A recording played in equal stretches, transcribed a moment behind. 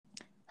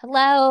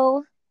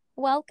Hello,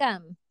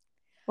 welcome.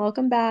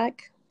 Welcome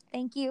back.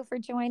 Thank you for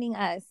joining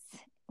us,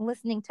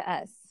 listening to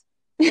us,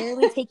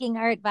 barely taking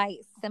our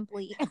advice,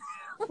 simply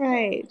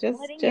Right. Just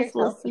letting just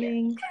yourself hear.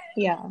 listening.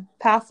 Yeah.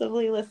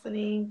 Passively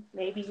listening.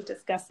 Maybe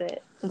discuss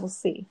it. We'll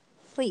see.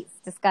 Please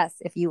discuss,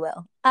 if you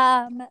will.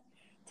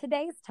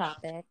 Today's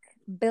topic: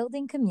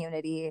 building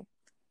community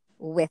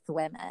with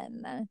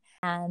women,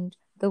 and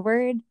the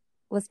word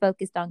was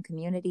focused on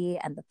community,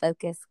 and the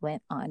focus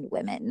went on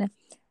women.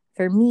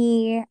 For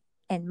me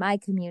and my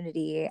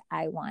community,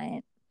 I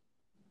want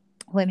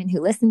women who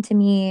listen to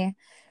me,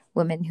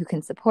 women who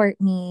can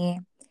support me,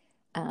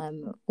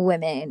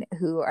 women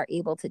who are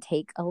able to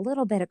take a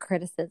little bit of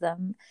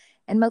criticism,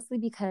 and mostly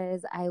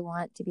because I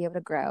want to be able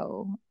to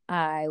grow.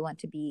 I want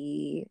to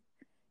be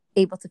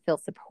able to feel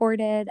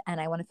supported,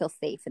 and I want to feel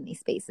safe in these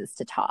spaces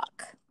to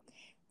talk.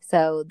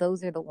 So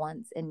those are the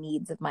wants and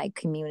needs of my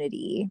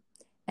community,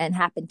 and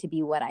happen to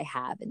be what I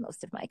have in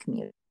most of my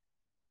community.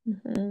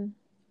 hmm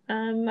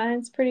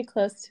Mine's pretty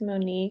close to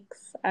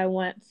Monique's. I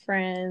want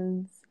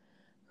friends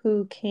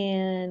who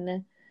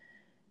can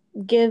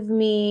give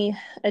me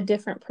a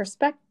different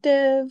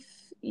perspective,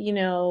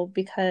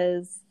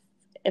 because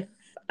if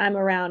I'm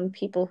around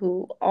people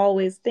who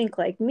always think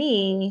like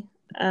me,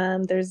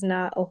 there's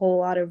not a whole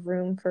lot of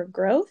room for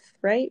growth,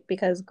 right?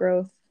 Because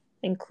growth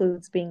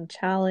includes being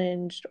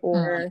challenged Mm.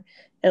 or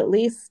at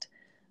least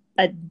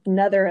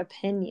another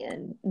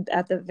opinion.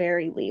 At the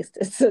very least,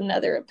 it's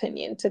another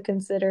opinion to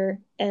consider.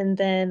 And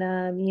then,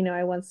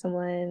 I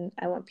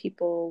want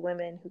people,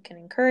 women who can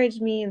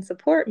encourage me and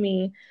support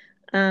me.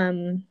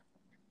 Um,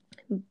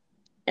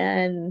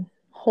 and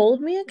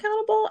hold me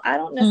accountable. I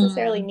don't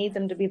necessarily Mm. need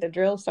them to be the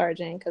drill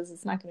sergeant because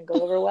it's not going to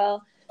go over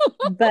well,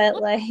 but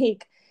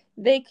like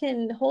they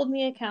can hold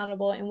me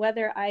accountable. And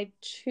whether I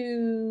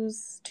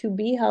choose to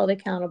be held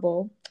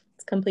accountable,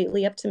 it's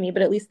completely up to me,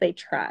 but at least they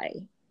try,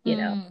 and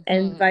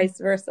Mm-hmm. vice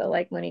versa.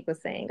 Like Monique was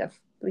saying, of,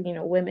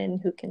 women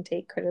who can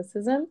take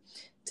criticism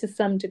to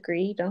some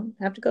degree. You don't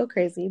have to go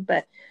crazy,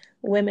 but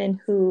women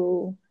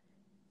who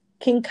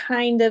can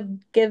kind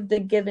of give the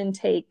give and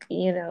take.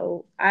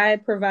 I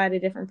provide a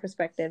different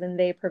perspective and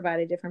they provide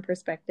a different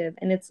perspective.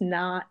 And it's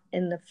not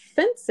in the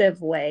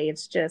offensive way.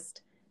 It's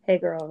just, hey,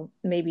 girl,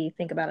 maybe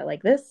think about it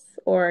like this.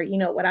 Or,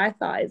 what I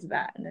thought is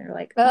that. And they're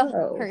like, Ugh,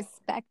 oh,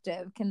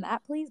 perspective. Can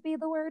that please be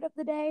the word of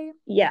the day?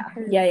 yeah,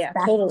 yeah, yeah,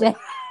 Perspective. totally.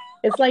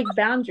 It's like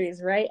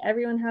boundaries, right?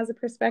 Everyone has a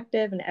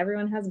perspective and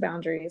everyone has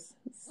boundaries.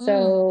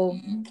 So,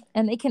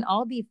 And they can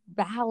all be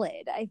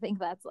valid. I think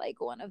that's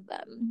like one of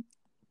them.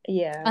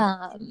 yeah,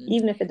 Um,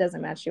 even if it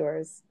doesn't match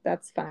yours,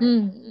 that's fine.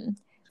 mm.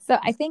 So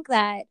I think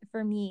that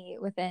for me,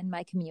 within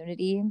my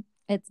community,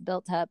 it's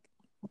built up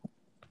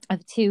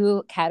of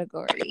two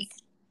categories: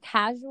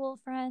 casual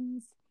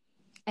friends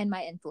and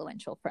my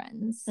influential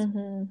friends.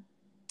 Mm-hmm.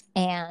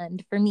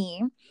 And for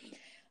me,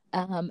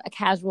 a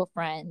casual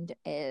friend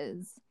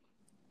is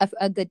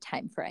a good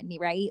time friend,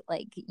 right?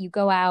 Like you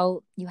go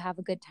out, you have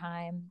a good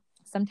time.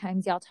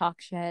 Sometimes y'all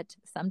talk shit.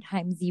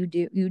 Sometimes you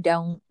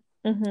don't.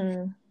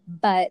 Mm-hmm.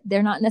 But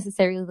they're not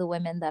necessarily the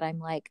women that I'm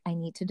like, I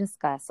need to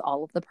discuss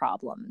all of the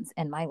problems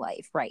in my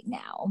life right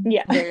now.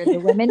 Yeah. They're the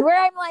women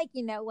where I'm like,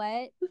 you know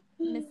what,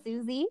 Miss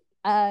Susie,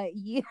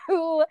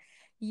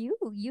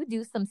 you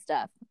do some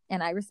stuff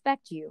and I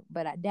respect you,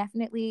 but I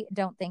definitely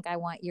don't think I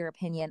want your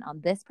opinion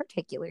on this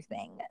particular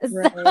thing.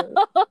 Right.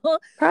 So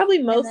Probably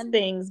and most then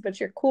things, but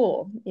you're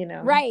cool.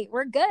 right,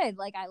 we're good.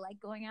 Like I like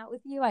going out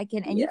with you. I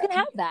can and you Yeah. can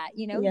have that.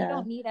 You Yeah.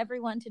 don't need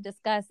everyone to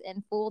discuss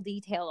in full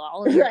detail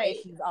all of your Right.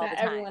 issues all Not the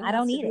time. everyone I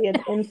don't has to need be it.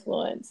 an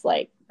influence,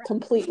 like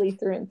completely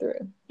through and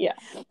through. Yeah.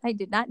 I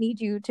did not need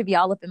you to be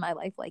all up in my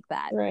life like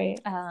that. Right.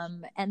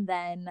 And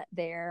then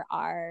there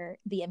are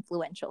the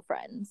influential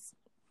friends.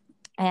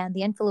 And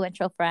the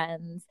influential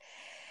friends,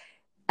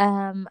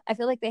 I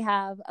feel like they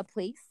have a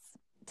place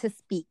to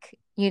speak.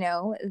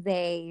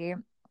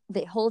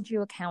 They hold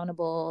you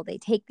accountable. They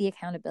take the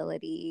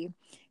accountability.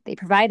 They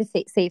provide a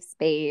safe space.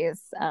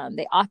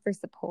 They offer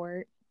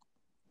support,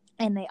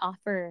 and they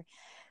offer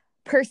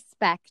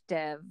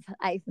perspective.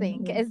 I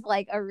think Mm-hmm. is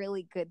like a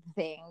really good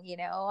thing.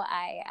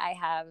 I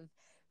have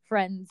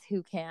friends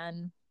who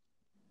can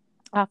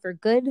offer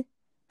good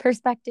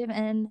perspective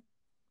and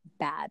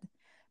bad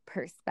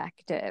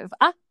perspective,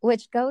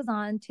 which goes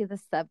on to the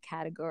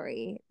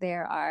subcategory.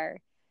 There are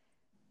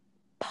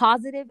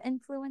positive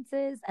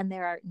influences and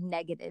there are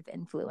negative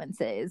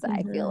influences.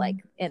 I feel Mm-hmm.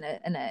 like in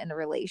a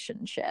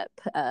relationship,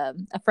 a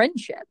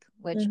friendship,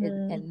 which is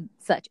Mm-hmm. in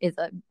such is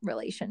a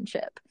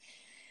relationship.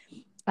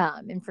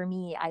 And for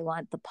me, I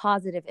want the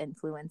positive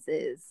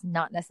influences,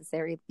 not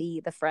necessarily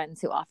the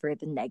friends who offer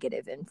the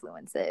negative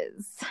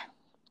influences.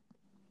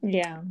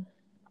 Yeah.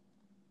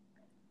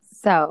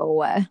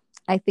 So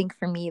I think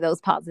for me, those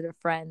positive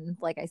friends,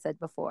 like I said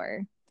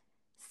before,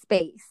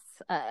 space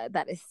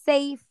that is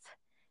safe,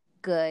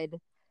 good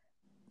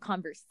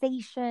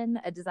conversation,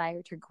 a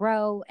desire to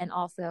grow. And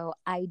also,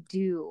 I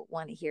do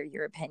want to hear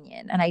your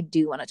opinion and I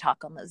do want to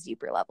talk on those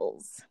deeper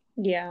levels.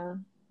 Yeah.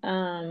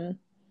 Um,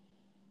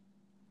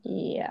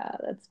 Yeah,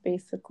 that's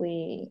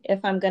basically,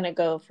 if I'm going to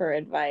go for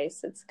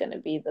advice, it's going to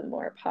be the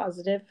more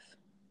positive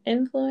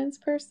influence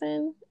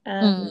person.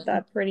 Mm.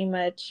 That pretty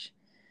much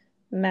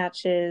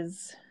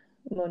matches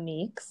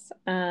Monique's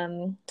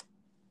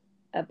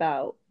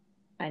about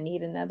I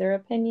need another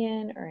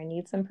opinion or I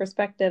need some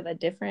perspective, a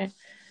different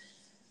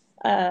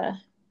uh,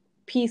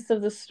 piece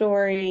of the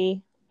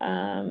story.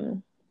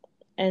 And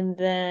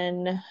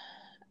then,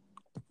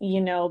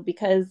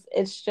 because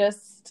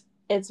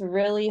it's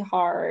really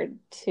hard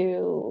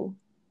to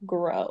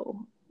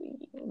grow.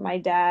 My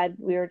dad,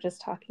 we were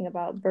just talking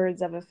about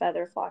birds of a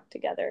feather flock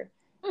together.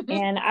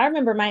 And I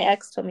remember my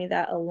ex told me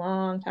that a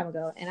long time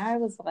ago. And I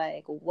was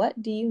like,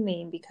 what do you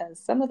mean? Because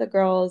some of the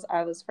girls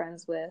I was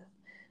friends with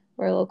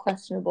were a little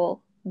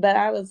questionable. But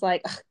I was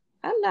like,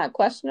 I'm not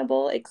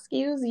questionable.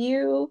 Excuse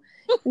you,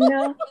 you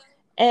know?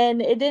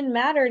 And it didn't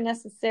matter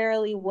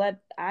necessarily what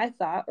I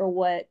thought or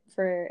what,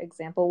 for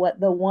example, what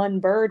the one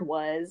bird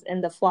was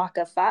in the flock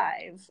of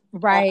five.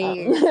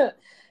 Right.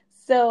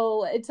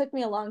 So it took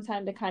me a long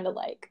time to kind of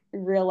like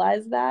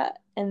realize that.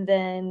 And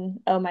then,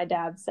 oh, my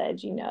dad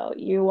said,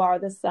 you are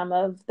the sum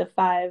of the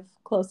five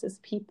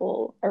closest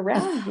people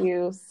around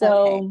you.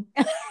 So,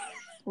 Okay.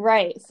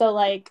 right. So,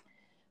 like,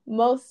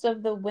 most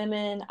of the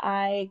women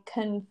I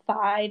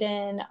confide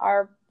in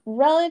are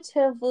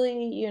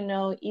relatively,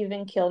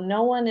 even keel.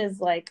 No one is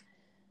like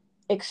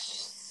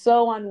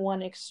so on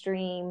one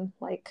extreme,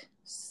 like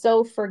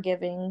so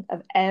forgiving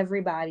of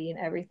everybody and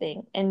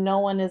everything. And no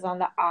one is on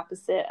the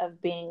opposite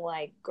of being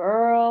like,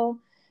 girl,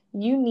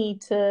 you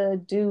need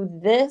to do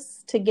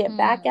this to get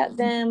back at Mm.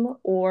 them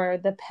or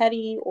the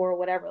petty or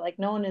whatever. Like,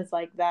 no one is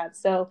like that.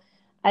 So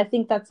I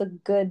think that's a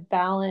good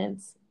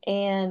balance.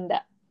 And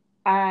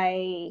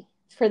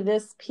for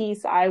this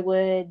piece, I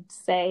would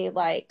say,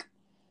 like,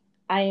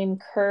 I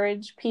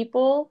encourage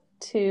people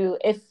to,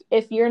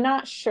 if you're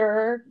not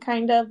sure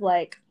kind of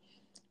like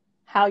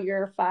how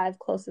your five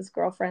closest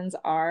girlfriends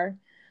are,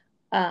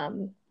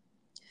 um,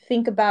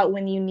 think about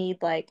when you need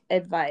like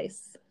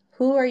advice.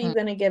 Who are you Mm.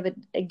 going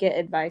to get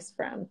advice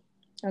from?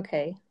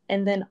 Okay.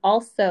 And then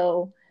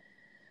also,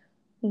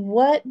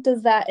 what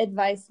does that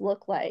advice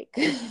look like?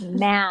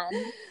 Man,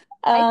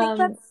 I think um,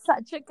 that's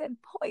such a good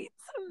point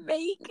to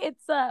make.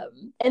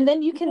 and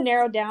then you can Because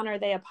narrow down, are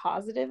they a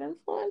positive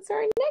influence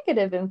or a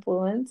negative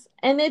influence?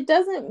 And it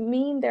doesn't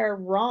mean they're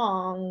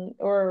wrong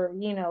or,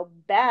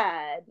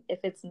 bad if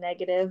it's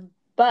negative,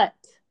 but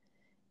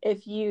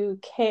if you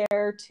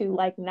care to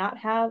like not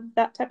have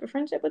that type of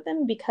friendship with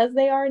them because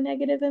they are a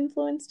negative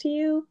influence to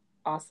you,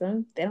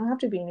 awesome. They don't have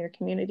to be in your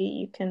community.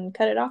 You can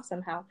cut it off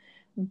somehow.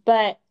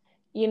 But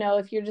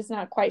if you're just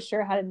not quite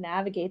sure how to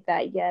navigate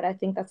that yet, I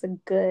think that's a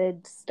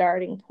good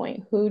starting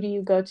point. Who do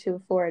you go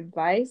to for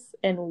advice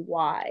and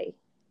why?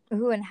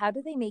 Ooh, and how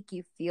do they make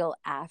you feel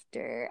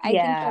after? I think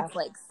Yeah. that's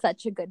like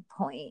such a good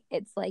point.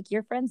 It's like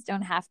your friends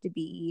don't have to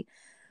be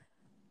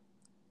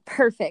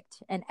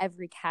perfect in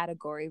every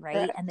category,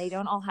 right? And they Correct.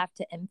 don't all have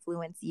to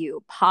influence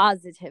you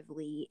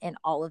positively in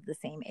all of the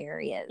same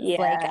areas.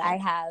 Like Yeah. I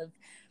have,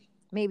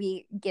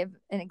 maybe give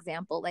an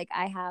example, like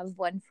I have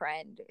one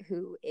friend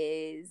who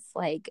is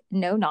like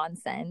no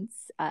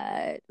nonsense,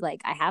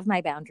 like I have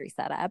my boundary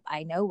set up,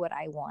 I know what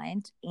I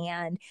want,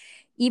 and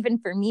even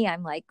for me,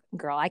 I'm like,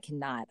 girl, I could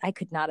not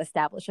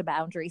establish a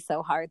boundary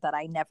so hard that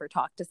I never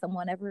talk to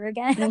someone ever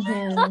again.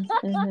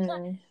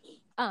 Mm-hmm.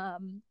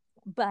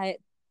 But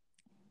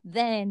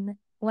then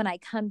when I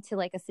come to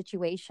like a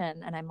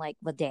situation and I'm like,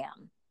 well,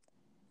 damn,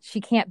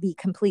 she can't be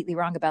completely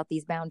wrong about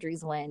these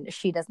boundaries when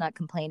she does not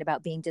complain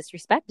about being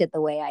disrespected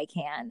the way I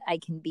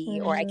can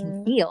be, or I can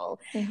Mm-hmm. feel.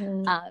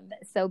 Mm-hmm.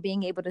 So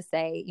being able to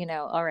say,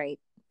 all right,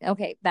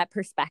 okay, that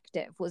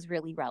perspective was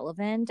really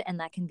relevant, and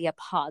that can be a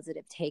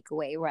positive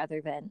takeaway rather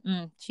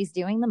than she's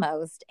doing the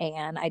most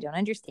and I don't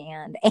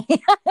understand and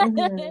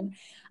Mm-hmm.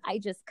 I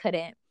just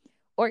couldn't.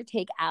 Or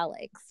take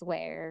Alex,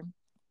 where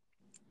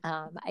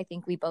I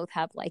think we both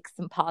have like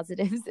some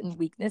positives and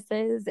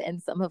weaknesses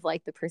and some of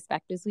like the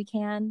perspectives we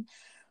can.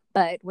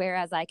 But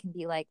whereas I can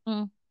be like,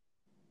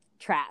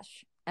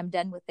 trash, I'm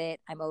done with it,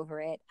 I'm over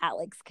it,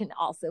 Alex can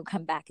also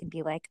come back and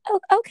be like, oh,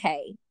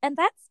 okay. And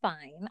that's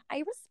fine.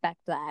 I respect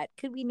that.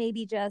 Could we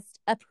maybe just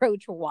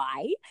approach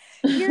why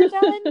you're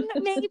done?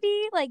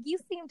 Maybe like you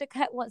seem to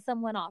cut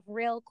someone off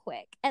real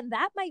quick. And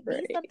that might be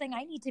Right. something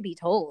I need to be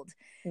told.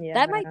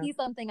 That might Yeah. be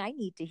something I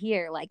need to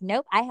hear. Like,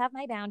 nope, I have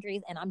my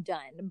boundaries and I'm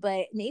done.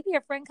 But maybe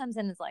a friend comes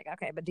in and is like,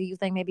 okay, but do you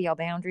think maybe your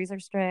boundaries are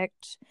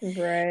strict?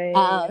 Right.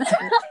 Um,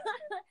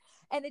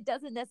 and it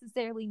doesn't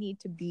necessarily need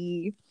to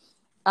be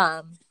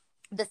um,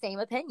 the same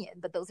opinion,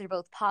 but those are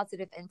both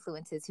positive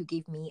influences who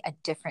gave me a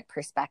different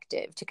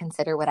perspective to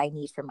consider what I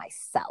need for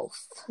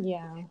myself.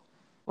 Yeah.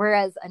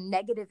 Whereas a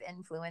negative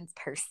influence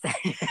person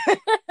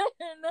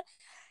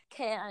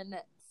can,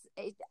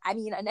 I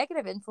mean, a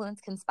negative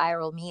influence can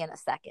spiral me in a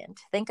second.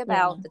 Think Yeah.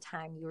 about the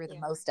time you were the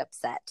most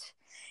upset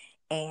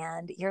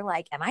and you're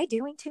like, am I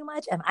doing too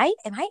much? Am I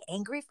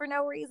angry for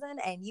no reason?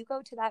 And you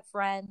go to that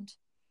friend,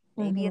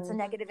 maybe it's a Mm-hmm.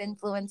 negative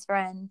influence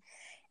friend,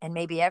 And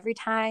maybe every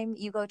time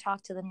you go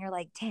talk to them, you're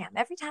like, damn,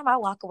 every time I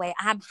walk away,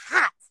 I'm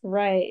hot.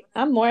 Right.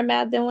 I'm more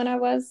mad than when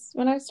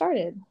I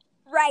started.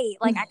 Right.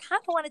 Like I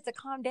kind of wanted to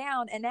calm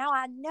down, and now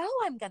I know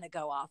I'm going to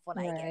go off when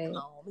I get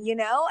home, you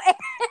know?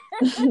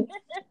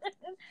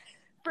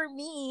 For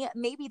me,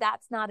 maybe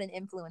that's not an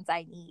influence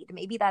I need.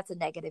 Maybe that's a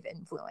negative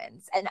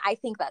influence. And I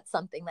think that's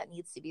something that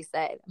needs to be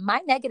said.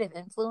 My negative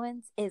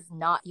influence is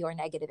not your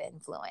negative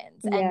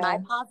influence. Yeah. And my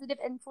positive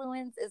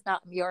influence is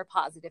not your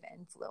positive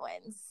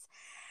influence.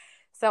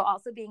 So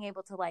also being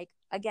able to, like,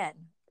 again,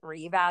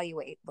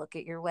 reevaluate, look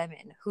at your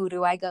women. Who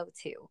do I go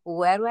to?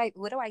 What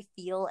do I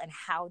feel, and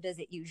how does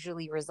it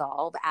usually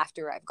resolve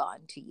after I've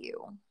gone to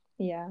you?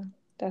 Yeah,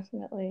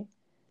 definitely.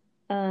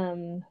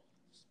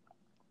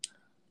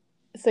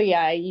 So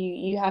yeah,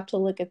 you have to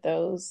look at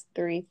those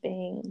three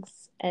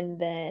things, and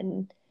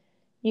then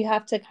you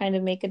have to kind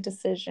of make a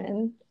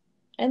decision,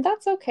 and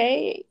that's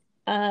okay.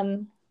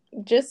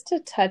 Just to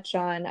touch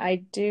on, I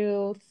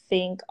do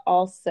think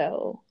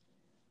also,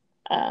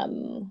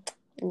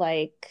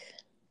 like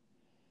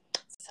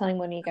telling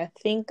Monique, I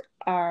think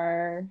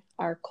our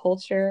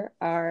culture,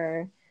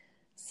 our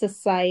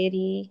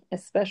society,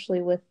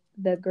 especially with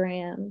the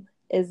gram,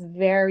 is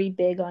very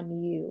big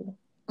on you,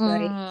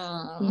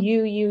 right?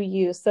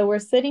 You. So we're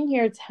sitting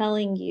here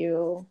telling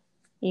you,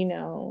 you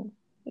know,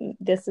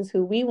 this is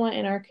who we want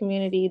in our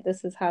community.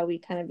 This is how we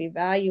kind of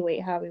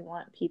evaluate how we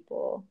want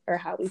people, or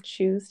how we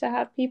choose to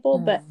have people.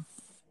 But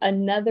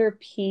another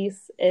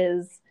piece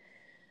is,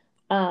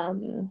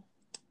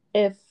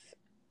 if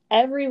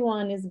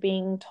everyone is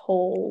being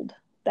told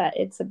that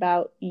it's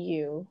about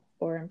you,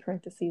 or in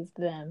parentheses,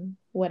 them,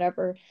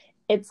 whatever,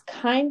 it's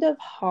kind of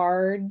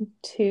hard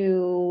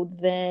to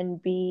then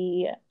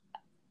be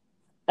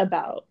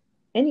about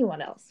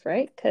anyone else,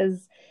 right?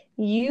 Because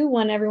you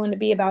want everyone to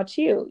be about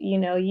you. You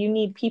know, you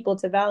need people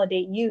to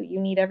validate you. You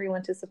need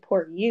everyone to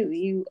support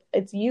you.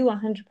 It's you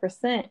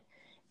 100%.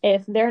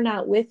 If they're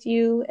not with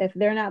you, if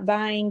they're not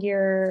buying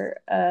your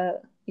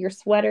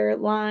sweater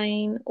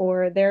line,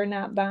 or they're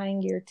not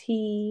buying your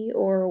tea,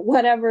 or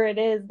whatever it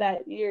is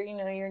that your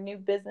new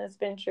business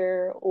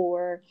venture,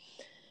 or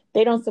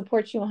they don't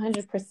support you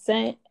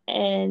 100%,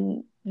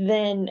 and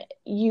then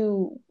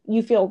you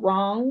feel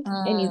wrong,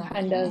 and you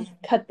kind of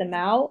cut them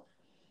out,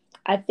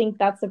 I think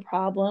that's a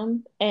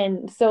problem.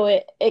 And so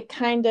it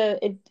kind of,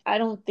 I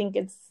don't think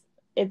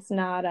it's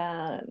not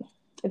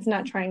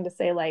trying to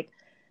say, like,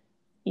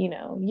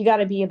 you got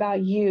to be about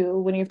you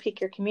when you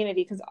pick your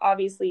community, because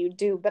obviously you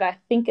do. But I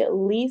think at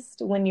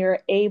least when you're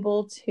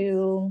able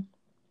to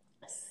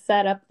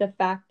set up the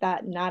fact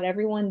that not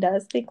everyone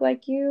does think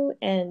like you,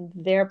 and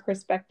their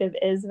perspective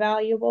is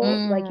valuable,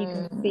 like you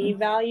can see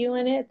value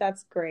in it,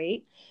 that's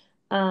great.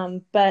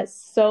 But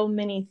so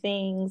many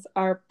things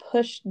are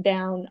pushed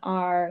down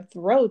our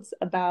throats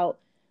about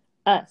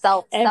us.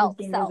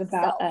 Everything is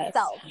about us.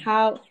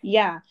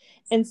 Yeah.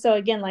 And so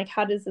again, like,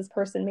 how does this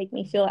person make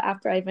me feel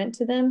after I vent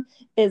to them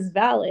is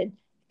valid,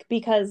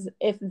 because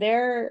if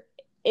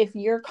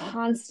you're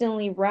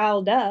constantly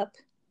riled up,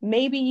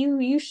 maybe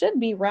you should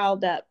be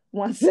riled up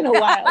once in a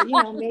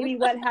while. Maybe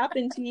what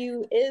happened to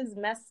you is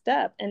messed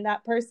up, and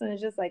that person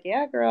is just like,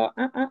 yeah, girl,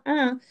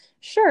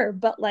 sure.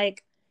 But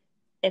like,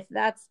 if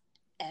that's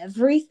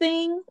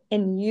everything,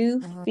 and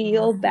you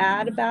feel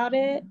bad about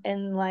it,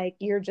 and like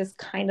you're just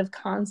kind of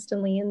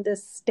constantly in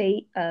this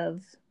state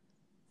of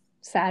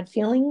sad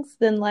feelings,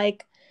 then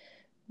like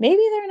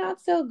maybe they're not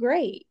so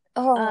great.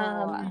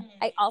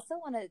 I also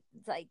want to,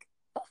 like,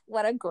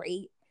 what a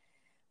great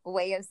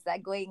way of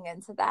segueing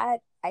into that.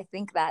 I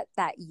think that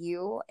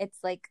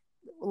it's like,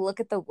 look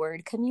at the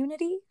word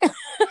community.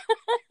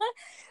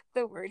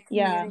 The word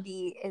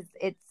community is,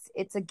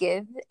 it's a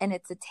give and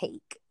it's a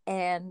take.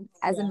 And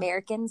as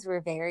Americans,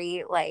 we're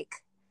very like,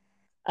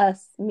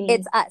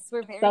 it's us.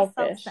 We're very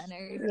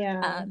self-centered.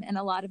 And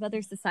a lot of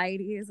other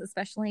societies,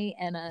 especially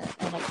in a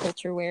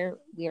culture where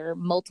we're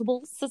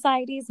multiple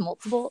societies,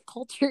 multiple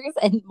cultures,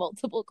 and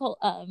multiple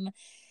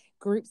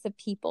groups of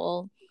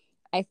people,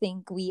 I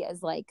think we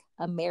as like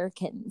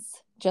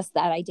Americans, just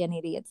that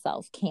identity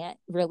itself can't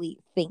really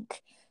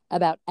think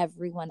about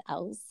everyone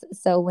else.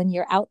 So when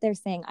you're out there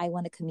saying, I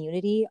want a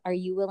community, are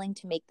you willing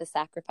to make the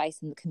sacrifice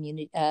in the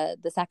community,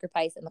 the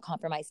sacrifice and the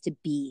compromise to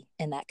be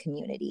in that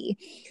community?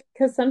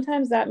 Because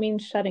sometimes that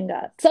means shutting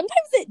up.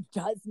 Sometimes it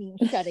does mean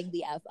shutting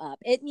the F up.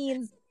 It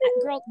means,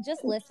 girl,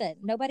 just listen.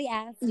 Nobody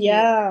asked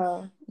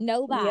you.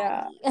 Nobody.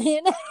 Yeah.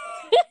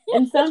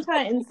 and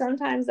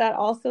sometimes that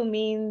also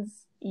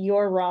means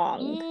you're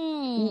wrong.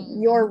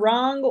 You're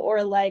wrong,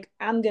 or like,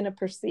 I'm gonna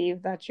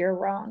perceive that you're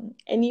wrong,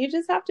 and you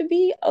just have to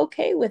be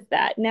okay with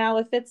that. Now,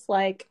 if it's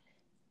like,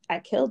 I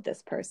killed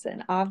this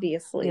person,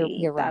 obviously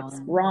you're that's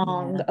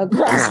wrong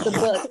across the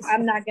book.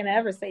 I'm not gonna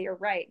ever say you're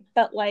right,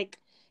 but like,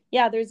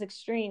 yeah, there's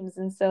extremes.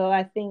 And so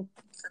I think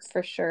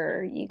for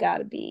sure you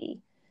gotta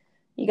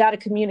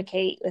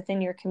communicate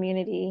within your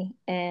community,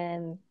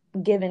 and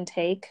give and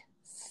take.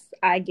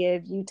 I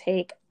give, you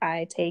take,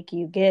 I take,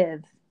 you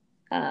give.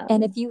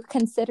 And if you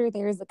consider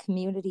there's a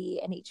community,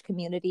 and each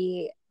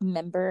community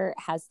member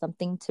has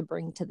something to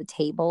bring to the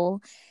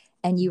table,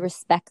 and you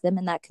respect them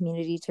in that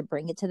community to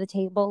bring it to the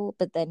table.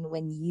 But then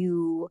when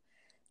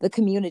the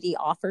community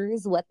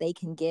offers what they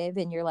can give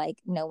and you're like,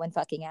 no one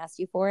fucking asked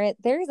you for it,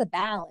 there's a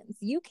balance.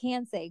 You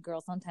can say,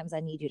 girl, sometimes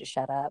I need you to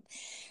shut up.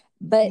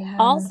 But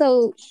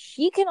also,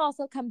 she can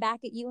also come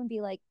back at you and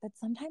be like, but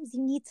sometimes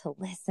you need to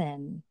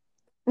listen.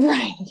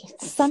 Right.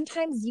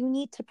 Sometimes you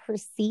need to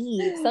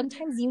perceive.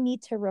 Sometimes you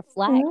need to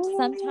reflect.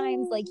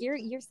 Sometimes, like,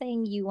 you're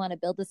saying you want to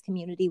build this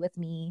community with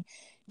me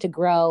to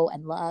grow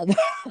and love.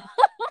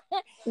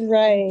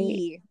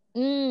 Right.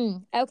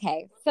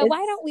 Okay. So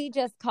why don't we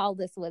just call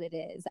this what it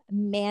is?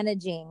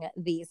 Managing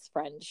these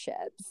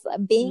friendships.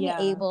 Being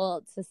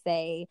able to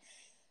say,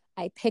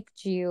 I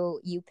picked you,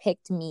 you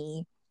picked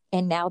me,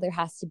 and now there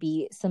has to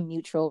be some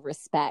mutual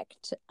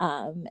respect.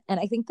 And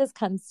I think this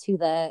comes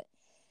to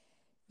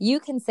you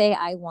can say,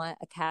 I want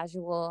a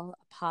casual,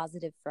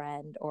 positive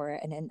friend or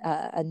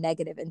a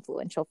negative,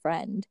 influential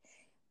friend,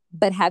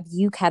 but have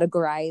you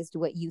categorized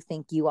what you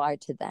think you are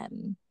to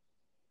them?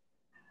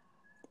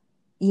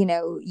 You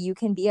know, you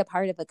can be a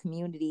part of a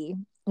community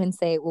and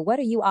say, well, what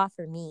do you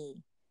offer me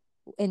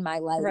in my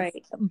life?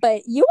 Right.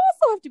 But you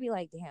also have to be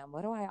like, damn,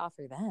 what do I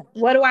offer them?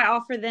 What do I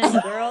offer them,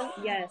 girl?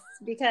 Yes,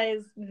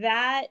 because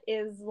that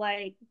is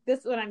like, this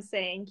is what I'm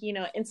saying, you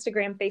know,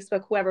 Instagram,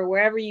 Facebook, whoever,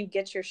 wherever you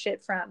get your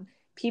shit from,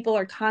 people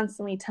are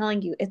constantly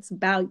telling you it's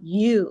about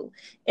you.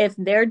 If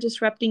they're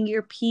disrupting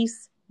your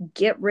peace,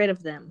 get rid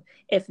of them.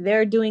 If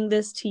they're doing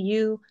this to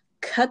you,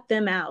 cut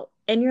them out.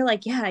 And you're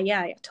like,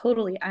 yeah,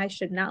 totally. I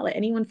should not let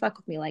anyone fuck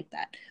with me like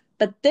that.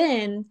 But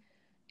then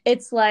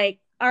it's like,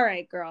 all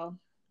right, girl,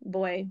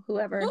 boy,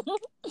 whoever,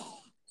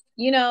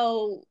 you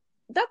know,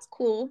 that's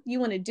cool. You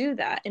want to do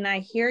that. And I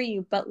hear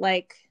you, but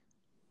like,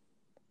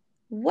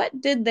 what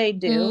did they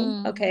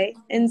do? Okay.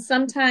 And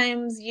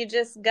sometimes you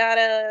just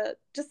gotta,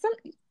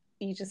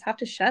 you just have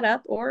to shut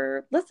up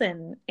or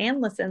listen and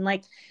listen.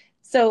 Like,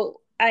 so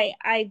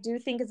I do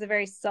think it's a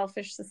very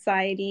selfish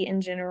society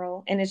in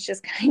general. And it's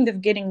just kind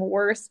of getting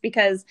worse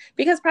because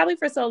probably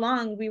for so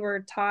long we were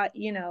taught,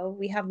 you know,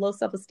 we have low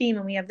self-esteem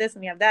and we have this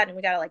and we have that and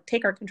we got to like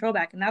take our control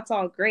back. And that's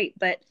all great.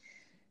 But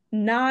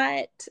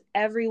not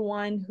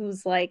everyone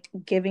who's like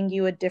giving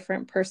you a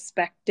different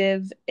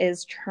perspective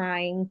is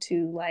trying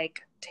to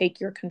like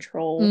take your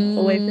control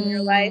away from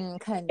your life.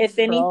 If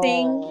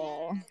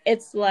anything,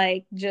 it's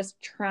like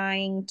just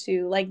trying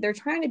to, like, they're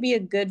trying to be a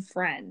good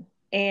friend,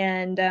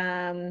 and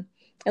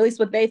at least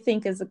what they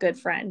think is a good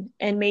friend.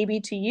 And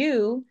maybe to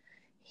you,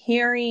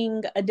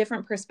 hearing a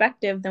different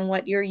perspective than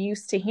what you're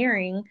used to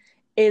hearing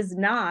is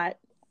not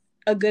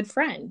a good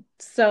friend.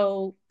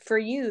 So for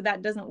you,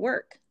 that doesn't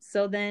work.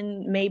 So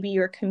then maybe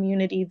your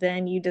community,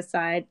 then you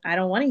decide, I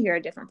don't want to hear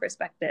a different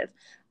perspective.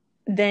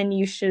 Then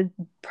you should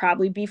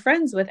probably be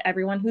friends with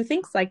everyone who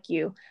thinks like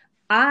you.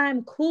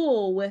 I'm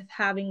cool with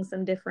having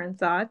some different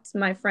thoughts.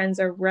 My friends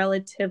are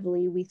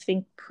relatively, we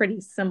think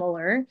pretty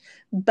similar,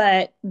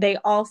 but they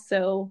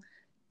also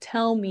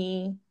tell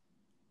me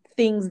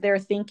things they're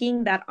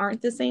thinking that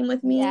aren't the same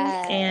with me.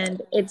 Yes.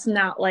 And it's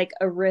not like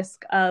a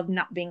risk of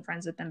not being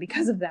friends with them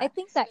because of that. I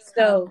think that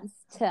comes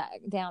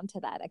down to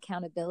that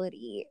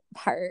accountability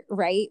part,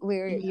 right?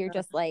 Where you're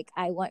just like,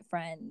 I want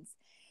friends,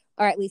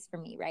 or at least for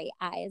me, right?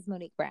 I, as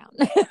Monique Brown,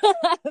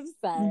 have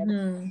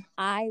said,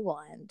 I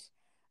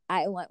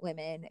want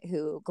women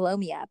who glow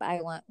me up.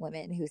 I want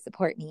women who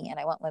support me, and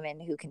I want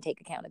women who can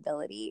take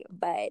accountability.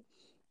 But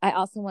I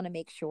also want to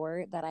make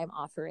sure that I'm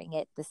offering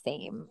it the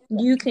same.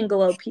 You can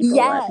glow people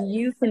up.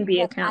 You can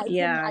be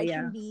accountable. I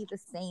can be the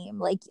same.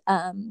 Like,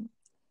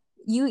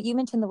 you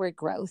mentioned the word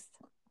growth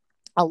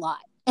a lot.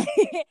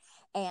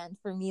 And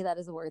for me, that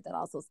is a word that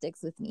also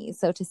sticks with me.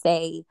 So to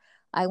say,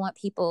 I want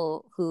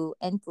people who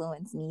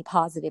influence me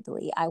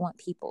positively. I want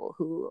people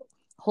who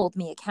hold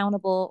me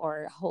accountable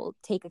or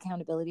take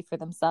accountability for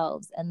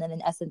themselves. And then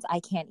in essence,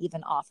 I can't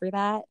even offer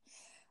that.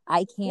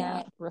 I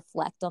can't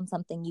reflect on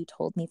something you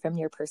told me from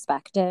your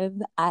perspective.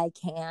 I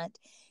can't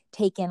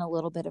take in a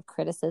little bit of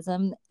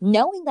criticism,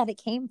 knowing that it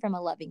came from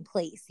a loving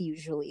place,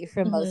 usually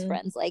from most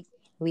friends. Like,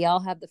 we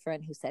all have the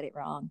friend who said it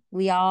wrong.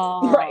 We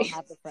all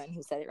have the friend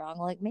who said it wrong.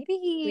 Like, maybe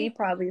we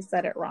probably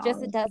said it wrong.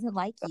 Just it doesn't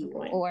like you,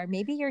 or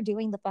maybe you're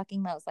doing the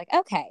fucking most. Like,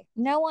 okay,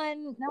 no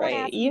one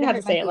asked you have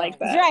to say it like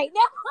that, right?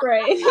 No,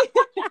 right.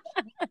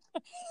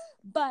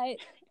 But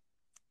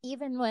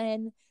even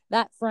when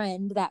that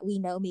friend that we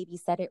know maybe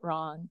said it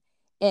wrong,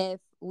 if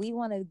we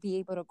want to be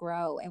able to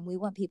grow and we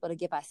want people to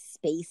give us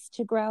space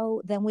to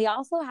grow, then we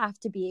also have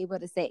to be able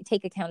to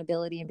take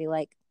accountability and be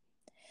like,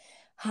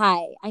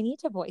 hi, I need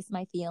to voice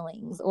my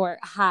feelings, or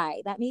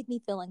hi, that made me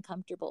feel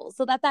uncomfortable,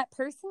 so that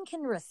person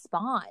can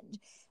respond.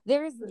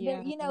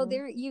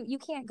 You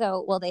can't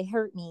go, well, they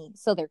hurt me,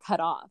 so they're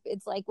cut off.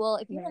 It's like, well,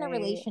 if you're in a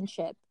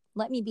relationship,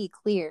 let me be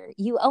clear,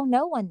 you owe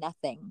no one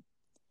nothing.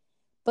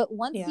 But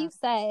once you've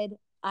said,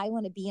 I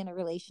want to be in a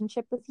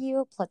relationship with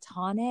you,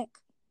 platonic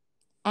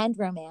and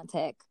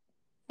romantic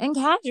and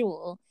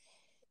casual,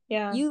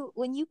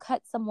 when you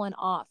cut someone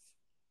off,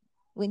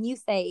 when you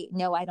say,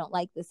 no, I don't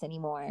like this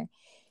anymore,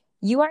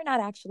 you are not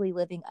actually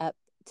living up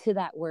to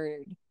that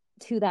word,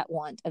 to that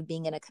want of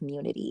being in a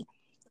community.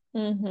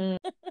 Mm-hmm.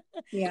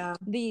 Yeah.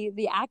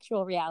 The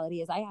actual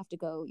reality is I have to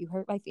go, you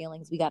hurt my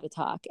feelings, we got to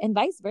talk, and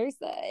vice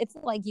versa. It's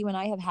like you and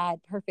I have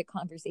had perfect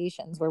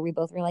conversations where we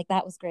both were like,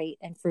 that was great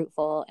and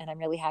fruitful, and I'm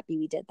really happy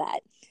we did that.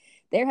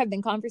 There have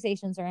been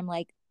conversations where I'm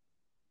like,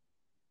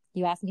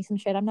 you asked me some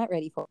shit I'm not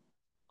ready for.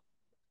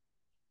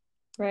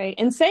 Right.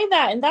 And say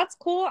that. And that's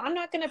cool. I'm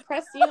not going to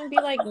press you and be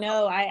like,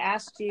 no, I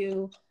asked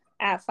you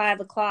at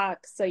 5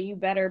 o'clock. So you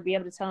better be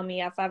able to tell me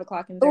at 5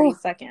 o'clock in 30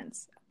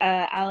 seconds.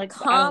 Alex,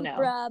 I don't know.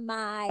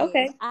 Compromise.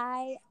 Okay.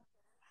 I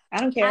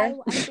don't care.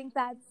 I think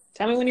that's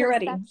tell me when you're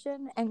ready.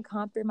 Perception and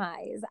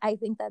compromise. I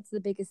think that's the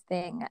biggest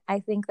thing. I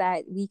think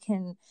that we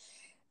can,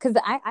 because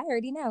I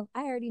already know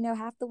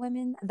half the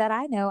women that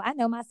I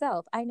know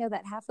myself. I know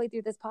that halfway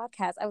through this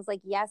podcast, I was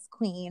like, yes,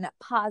 queen,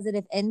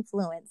 positive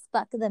influence.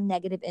 Fuck them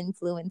negative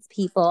influence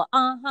people.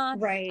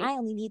 Right. I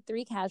only need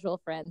 3 casual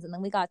friends. And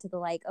then we got to the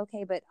like,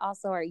 okay, but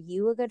also, are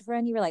you a good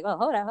friend? You were like, oh,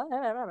 hold on.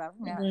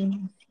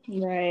 Mm-hmm.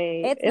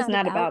 Right. It's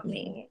not about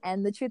me.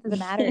 And the truth of the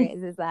matter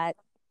is that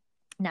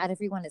not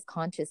everyone is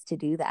conscious to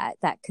do that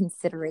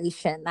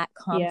consideration, that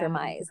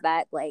compromise,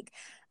 that like,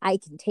 I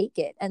can take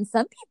it. And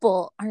some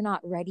people are not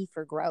ready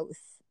for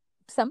growth.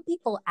 Some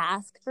people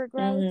ask for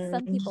growth.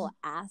 Some people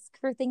ask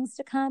for things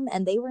to come,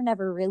 and they were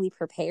never really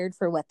prepared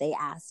for what they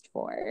asked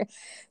for.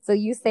 So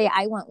you say,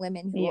 I want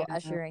women who will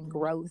usher in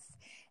growth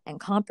and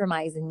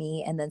compromise in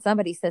me. And then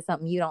somebody says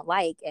something you don't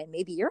like, and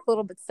maybe you're a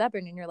little bit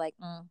stubborn and you're like,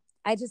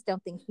 I just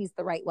don't think he's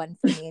the right one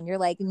for me. And you're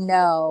like,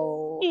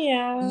 no,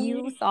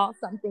 you saw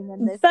something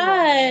in this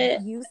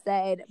woman. You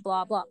said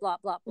blah, blah, blah,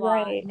 blah, blah.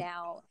 Right.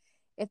 Now,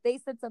 if they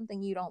said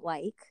something you don't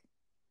like,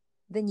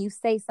 then you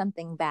say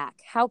something back.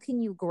 How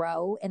can you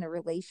grow in a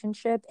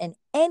relationship in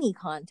any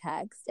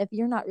context if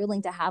you're not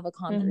willing to have a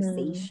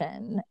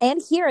conversation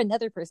and hear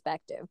another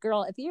perspective?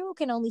 Girl, if you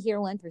can only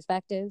hear one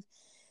perspective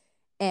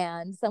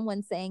and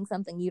someone's saying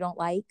something you don't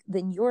like,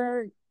 then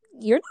you're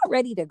not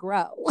ready to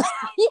grow.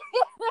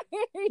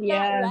 You're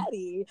not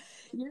ready.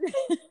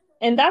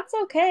 And that's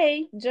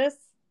okay. Just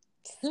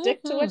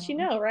stick to what you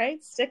know,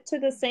 right? Stick to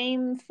the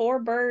same 4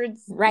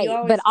 birds. Right.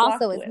 But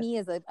also as me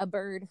as a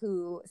bird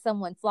who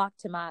someone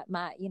flocked to my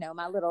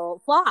my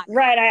little flock.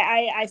 Right.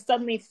 I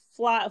suddenly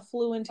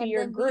flew into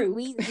your group.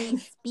 We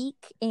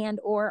speak and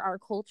or our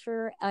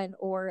culture and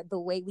or the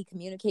way we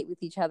communicate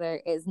with each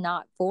other is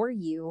not for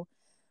you.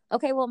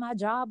 Okay, well, my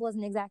job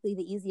wasn't exactly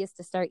the easiest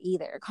to start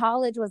either.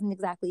 College wasn't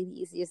exactly the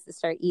easiest to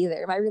start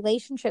either. My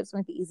relationships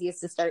weren't the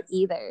easiest to start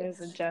either.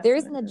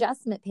 There's an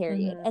adjustment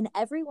period, and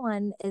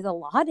everyone is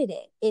allotted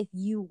it if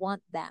you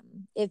want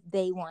them, if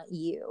they want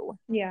you.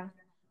 Yeah.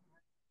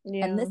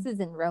 And this is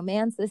in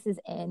romance. This is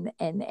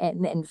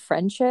in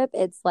friendship.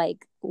 It's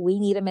like we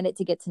need a minute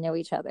to get to know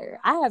each other.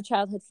 I have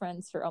childhood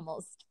friends for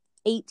almost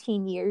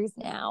 18 years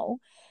now,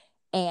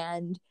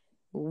 and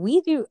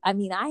we do. I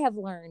mean, I have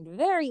learned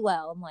very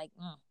well. I'm like,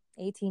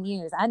 18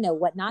 years. I know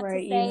what not to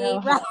say. You know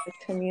how to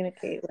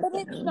communicate with but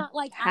them. It's not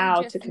like how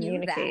I just to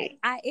communicate. Knew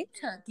that. It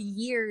took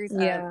years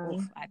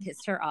of, I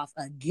pissed her off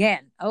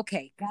again.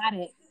 Okay, got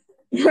it.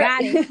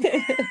 Got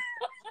it.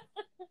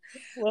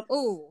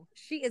 Oh,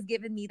 she is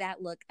giving me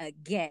that look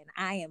again.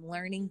 I am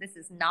learning this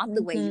is not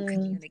the way you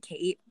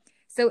communicate.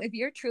 So if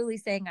you're truly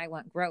saying I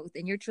want growth,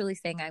 and you're truly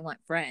saying I want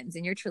friends,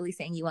 and you're truly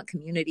saying you want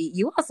community,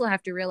 you also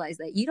have to realize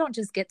that you don't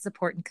just get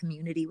support and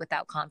community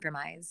without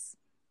compromise.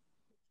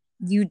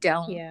 You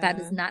don't. Yeah. That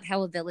is not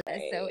how a village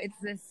is. So it's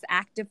this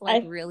act of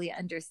like really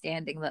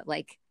understanding that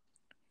like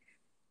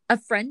a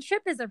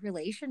friendship is a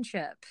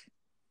relationship.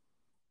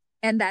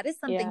 And that is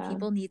something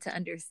people need to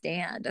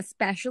understand,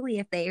 especially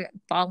if they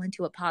fall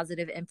into a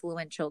positive,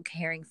 influential,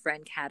 caring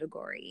friend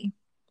category.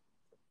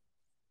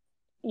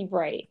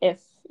 Right.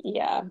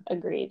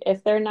 Agreed.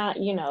 If they're not,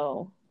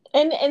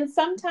 and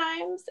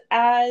sometimes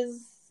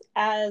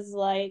as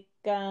like,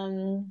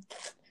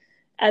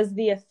 as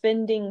the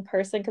offending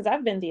person, because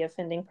I've been the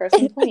offending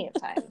person plenty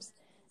of times.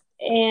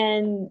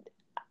 And,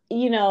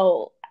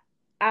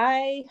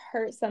 I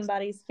hurt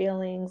somebody's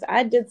feelings.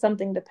 I did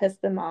something to piss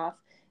them off.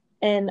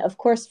 And of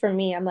course, for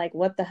me, I'm like,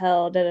 what the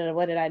hell?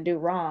 What did I do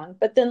wrong?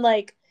 But then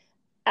like,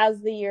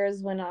 as the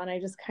years went on, I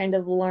just kind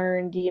of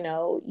learned,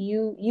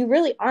 you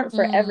really aren't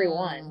for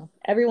everyone.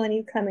 Everyone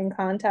you come in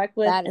contact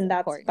with, and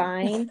that's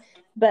fine.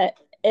 But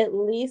at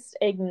least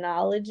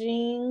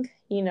acknowledging,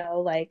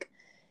 like,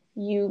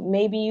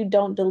 maybe you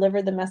don't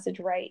deliver the message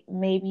right.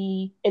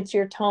 Maybe it's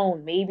your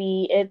tone.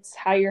 Maybe it's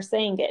how you're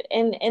saying it.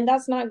 And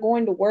that's not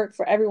going to work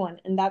for everyone.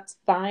 And that's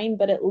fine.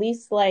 But at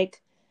least,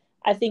 like,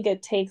 I think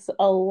it takes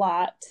a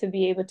lot to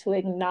be able to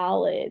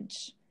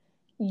acknowledge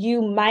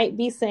you might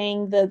be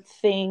saying the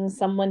thing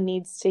someone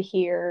needs to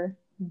hear,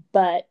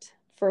 but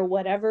for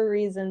whatever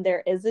reason,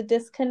 there is a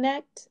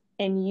disconnect,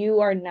 and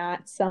you are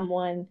not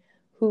someone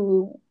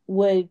who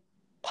would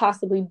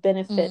possibly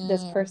benefit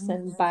this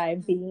person by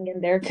being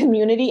in their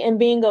community, and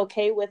being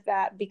okay with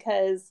that,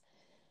 because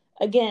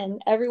again,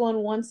 everyone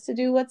wants to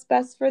do what's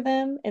best for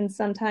them. And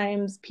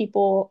sometimes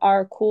people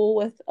are cool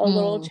with a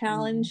little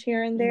challenge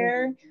here and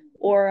there,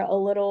 or a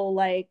little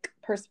like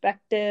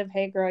perspective.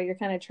 Hey girl, you're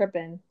kind of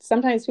tripping.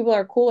 Sometimes people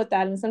are cool with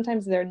that, and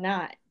sometimes they're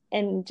not.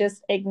 and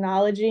just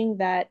acknowledging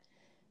that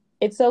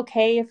it's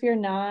okay if you're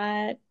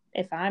not,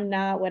 if I'm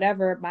not,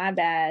 whatever, my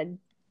bad.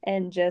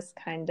 And just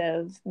kind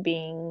of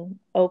being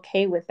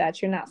okay with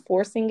that. You're not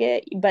forcing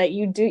it, but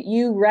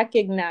you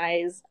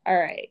recognize, all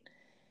right,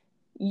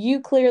 you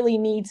clearly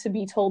need to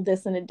be told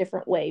this in a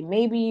different way.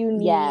 Maybe you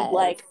need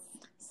like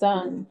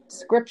some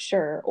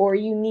scripture, or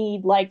you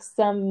need like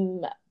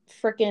some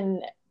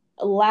freaking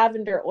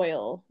lavender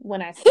oil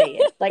when I say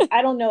it. Like,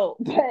 I don't know,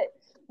 but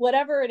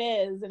whatever it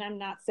is, and I'm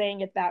not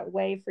saying it that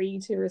way for you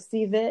to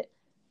receive it,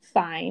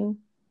 fine.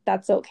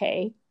 That's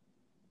okay.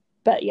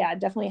 But yeah,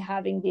 definitely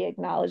having the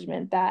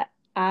acknowledgement that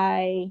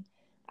I'm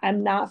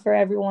not for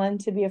everyone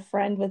to be a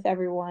friend with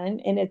everyone,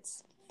 and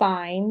it's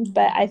fine.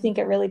 But I think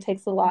it really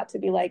takes a lot to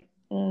be like,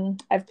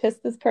 I've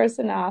pissed this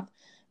person off.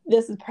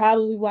 This is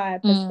probably why I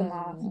pissed them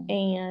off.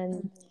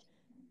 And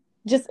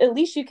just at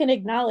least you can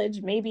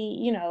acknowledge,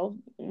 maybe,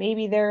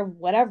 maybe they're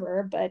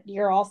whatever, but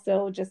you're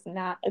also just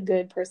not a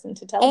good person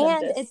to tell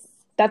them this.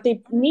 That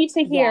they need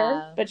to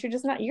hear, but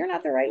you're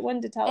not the right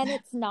one to tell them. And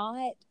it's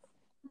not,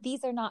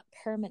 these are not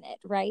permanent,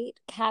 right?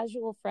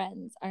 Casual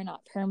friends are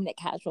not permanent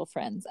casual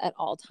friends at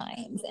all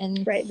times.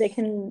 And right, they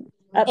can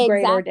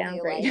upgrade or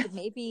downgrade. Like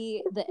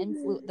maybe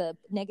the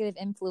negative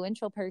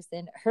influential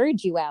person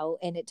heard you out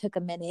and it took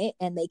a minute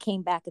and they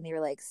came back and they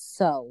were like,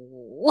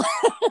 so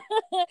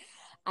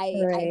I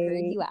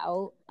heard you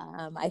out.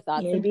 I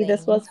thought maybe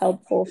this was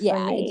helpful for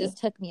me. It just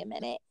took me a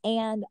minute.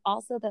 And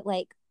also that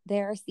like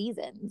there are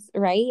seasons,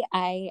 right?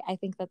 I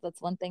think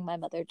that's one thing my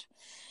mother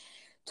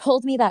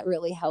told me that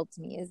really helped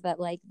me, is that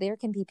like there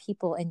can be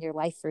people in your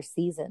life for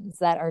seasons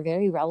that are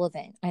very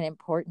relevant and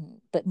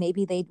important, but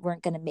maybe they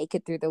weren't going to make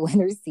it through the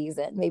winter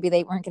season. Maybe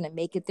they weren't going to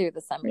make it through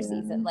the summer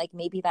season. Like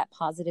maybe that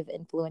positive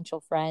influential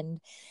friend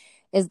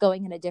is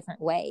going in a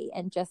different way.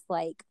 And just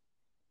like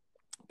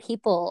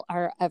people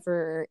are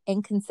ever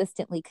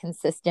inconsistently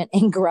consistent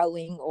and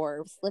growing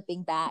or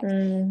slipping back,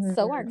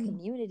 so are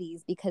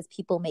communities, because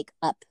people make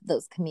up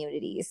those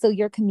communities. So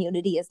your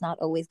community is not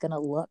always going to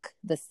look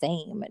the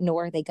same,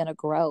 nor are they going to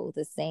grow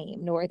the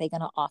same, nor are they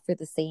going to offer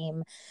the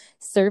same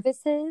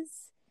services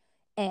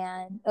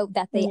and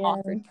that they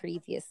offered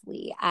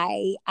previously.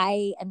 I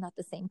am not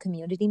the same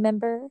community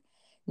member,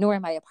 nor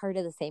am I a part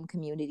of the same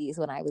communities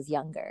when I was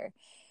younger.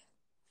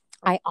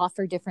 I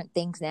offer different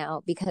things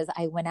now because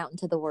I went out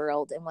into the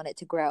world and wanted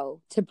to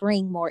grow, to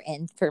bring more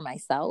in for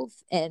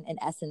myself and in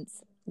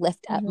essence,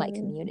 lift up my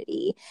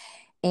community.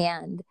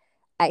 And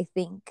I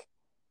think,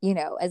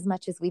 as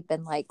much as we've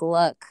been like,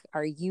 look,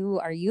 are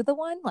you the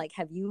one? Like,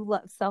 have you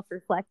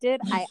self-reflected?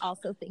 I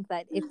also think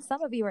that if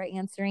some of you are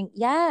answering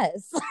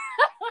yes,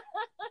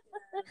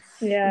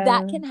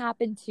 that can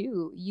happen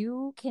too.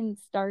 You can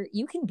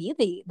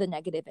be the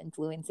negative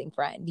influencing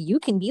friend. You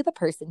can be the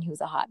person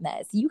who's a hot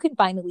mess. You can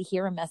finally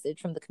hear a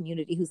message from the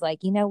community who's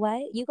like, you know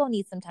what? You're going to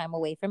need some time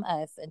away from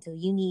us until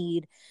you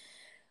need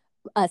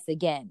us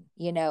again,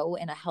 in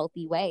a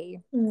healthy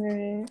way.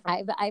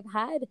 I've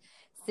had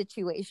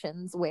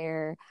situations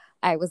where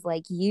I was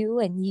like, you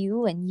and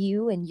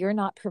you're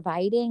not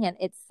providing and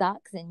it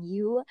sucks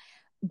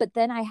but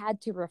then I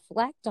had to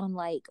reflect on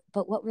like,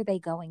 but what were they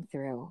going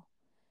through?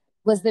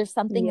 Was there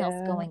something else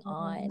going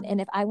on?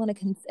 And if I want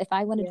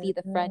to be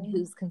the friend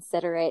who's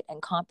considerate and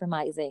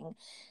compromising,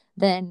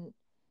 then,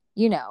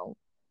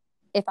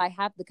 if I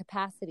have the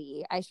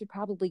capacity, I should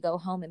probably go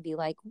home and be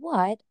like,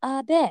 what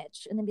a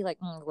bitch. And then be like,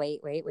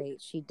 wait.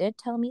 She did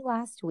tell me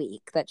last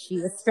week that she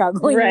was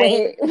struggling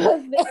with.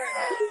 And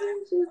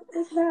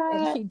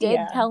she did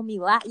tell me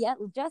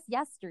just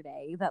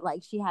yesterday that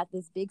like she had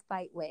this big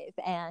fight with,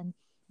 and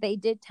they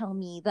did tell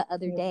me the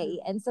other day.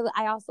 And so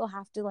I also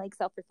have to like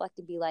self-reflect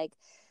and be like,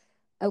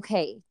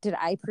 okay, did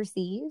I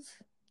perceive?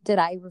 Did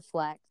I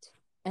reflect?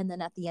 And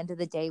then at the end of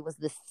the day, was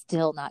this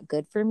still not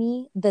good for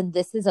me? Then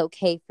this is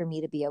okay for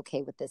me to be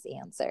okay with this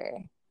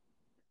answer.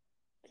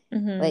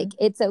 Like,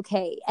 it's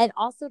okay. And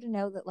also to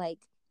know that like,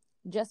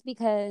 just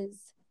because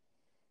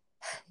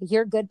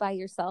you're good by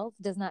yourself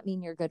does not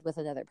mean you're good with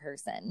another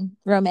person,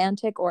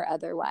 romantic or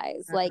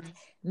otherwise. Like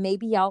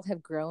maybe y'all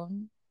have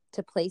grown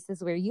to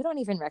places where you don't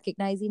even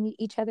recognize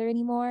each other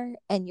anymore.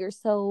 And you're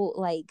so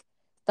like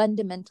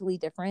fundamentally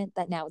different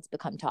that now it's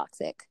become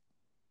toxic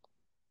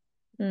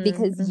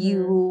because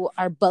you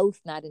are both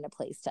not in a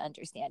place to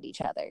understand each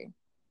other,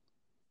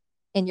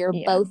 and you're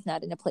both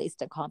not in a place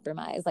to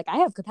compromise. Like I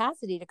have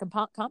capacity to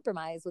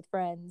compromise with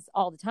friends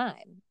all the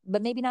time,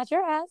 but maybe not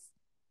your ass,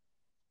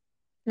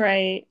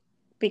 right?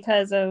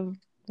 Because of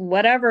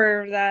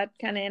whatever that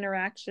kind of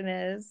interaction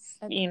is.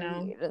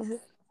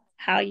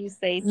 How you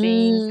say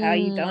things, how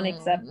you don't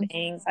accept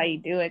things, how you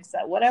do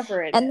accept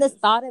whatever it is. And this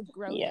thought of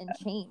growth and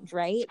change,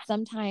 right?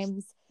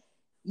 Sometimes,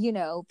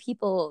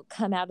 people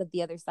come out of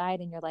the other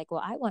side and you're like,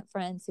 well, I want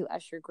friends who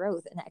usher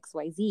growth and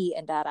XYZ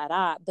and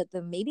but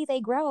then maybe they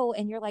grow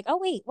and you're like, oh,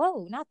 wait,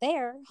 whoa, not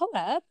there. Hold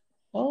up.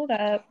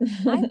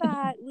 I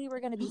thought we were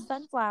going to be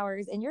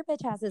sunflowers and your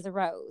bitch ass is a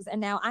rose.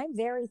 And now I'm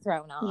very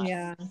thrown off.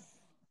 Yeah.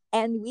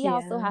 And we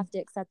also have to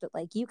accept that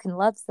like you can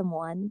love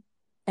someone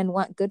and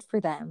want good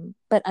for them,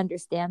 but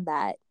understand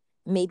that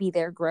maybe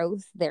their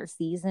growth, their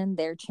season,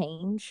 their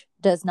change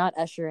does not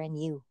usher in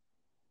you,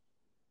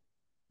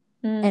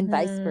 and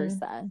vice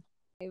versa.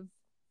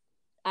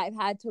 I've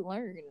had to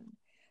learn.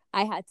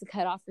 I had to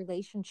cut off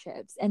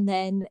relationships, and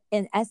then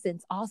in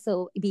essence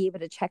also be able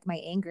to check my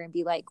anger and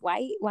be like,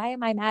 why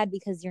am I mad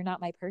because you're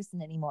not my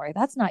person anymore?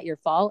 That's not your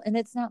fault and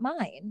it's not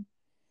mine.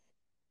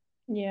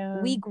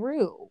 Yeah. We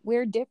grew.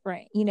 We're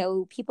different. You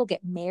know, people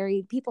get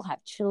married, people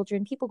have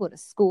children, people go to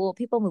school,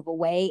 people move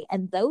away,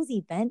 and those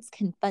events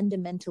can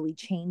fundamentally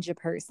change a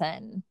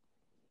person.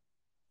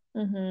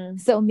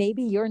 So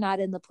maybe you're not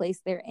in the place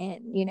they're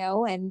in, you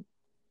know, and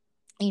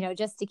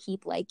just to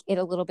keep like it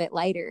a little bit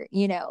lighter,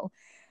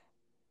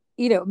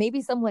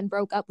 maybe someone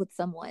broke up with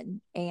someone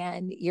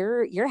and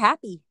you're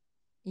happy.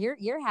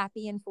 You're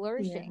happy and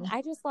flourishing.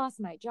 I just lost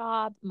my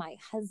job, my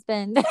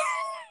husband.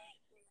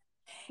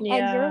 And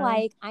you're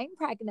like, I'm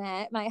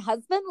pregnant. My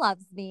husband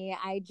loves me.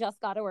 I just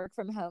got a work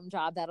from home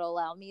job that'll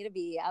allow me to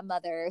be a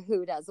mother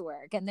who does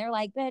work. And they're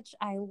like, bitch,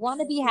 I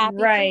want to be happy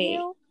for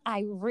you.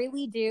 I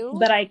really do.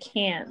 But I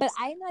can't. But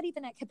I'm not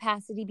even at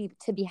capacity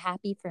to be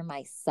happy for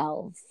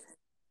myself.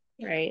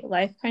 Right.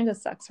 Life kind of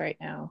sucks right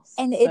now.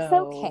 And it's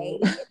okay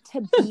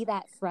to be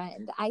that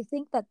friend. I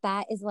think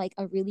that is like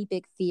a really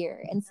big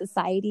fear in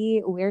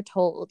society. We're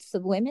told, so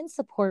women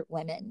support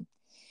women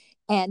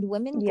and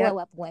women grow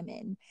up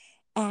women.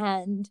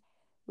 And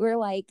we're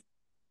like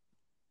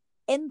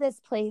in this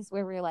place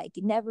where we're like,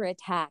 never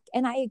attack.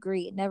 And I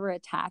agree, never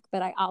attack.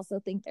 But I also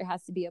think there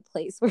has to be a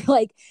place where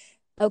like,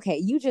 okay,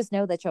 you just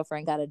know that your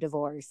friend got a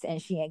divorce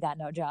and she ain't got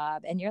no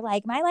job. And you're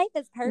like, my life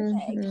is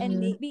perfect. And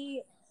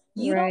maybe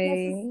you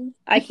don't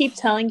I keep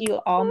telling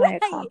you all my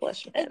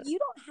accomplishments. And you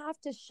don't have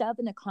to shove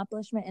an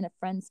accomplishment in a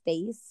friend's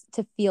face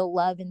to feel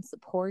loved and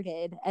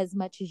supported as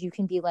much as you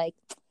can be like,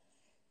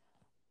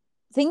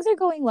 things are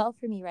going well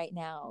for me right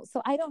now.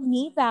 So I don't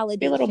need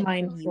validation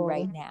from you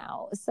right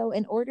now. So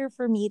in order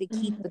for me to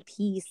keep the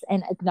peace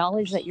and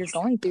acknowledge that you're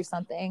going through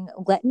something,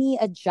 let me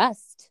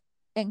adjust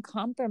and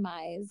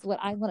compromise what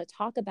I want to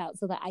talk about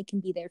so that I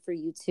can be there for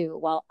you too,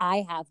 while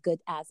I have good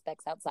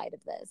aspects outside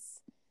of this.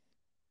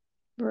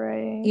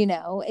 Right. You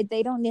know,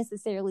 they don't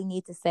necessarily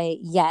need to say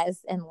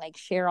yes and like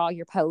share all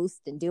your posts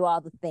and do all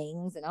the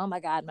things and, oh my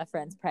God, my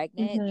friend's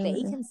pregnant.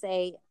 They can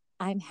say,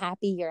 I'm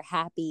happy you're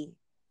happy,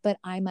 but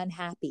I'm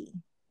unhappy.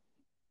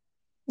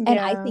 And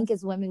I think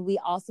as women, we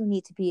also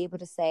need to be able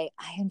to say,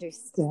 I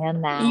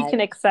understand that. You can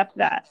accept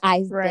that.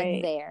 I've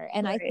been there.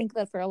 And I think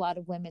that for a lot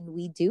of women,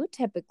 we do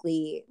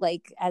typically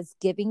like as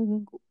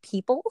giving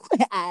people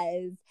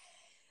as,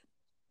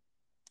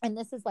 and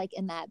this is like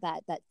in that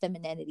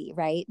femininity,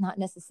 right? Not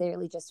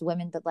necessarily just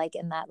women, but like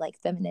in that like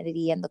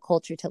femininity and the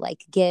culture to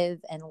like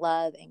give and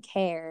love and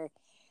care.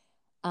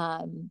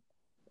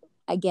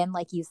 Again,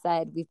 like you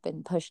said, we've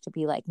been pushed to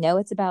be like, no,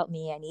 it's about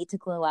me. I need to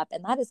glow up.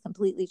 And that is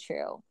completely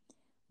true.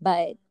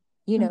 But,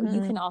 you know,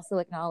 you can also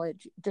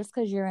acknowledge just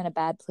because you're in a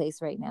bad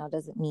place right now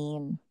doesn't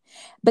mean,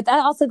 but that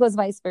also goes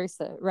vice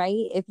versa,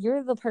 right? If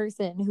you're the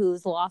person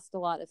who's lost a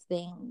lot of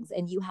things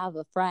and you have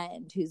a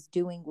friend who's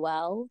doing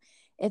well,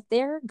 if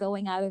they're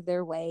going out of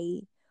their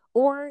way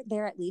or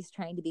they're at least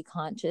trying to be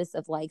conscious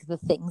of like the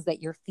things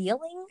that you're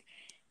feeling,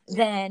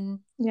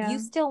 then you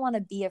still want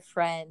to be a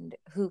friend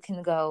who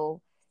can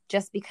go,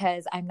 just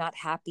because I'm not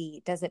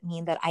happy doesn't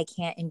mean that I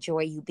can't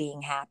enjoy you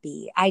being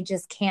happy. I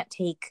just can't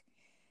take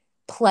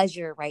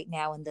pleasure right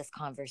now in this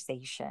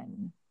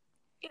conversation.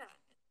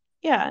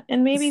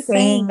 And maybe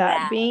saying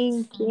that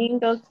being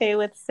okay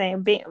with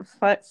saying,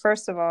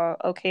 first of all,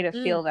 okay to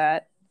feel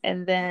that,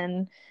 and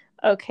then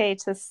okay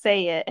to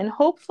say it, and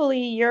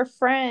hopefully your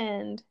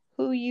friend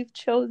who you've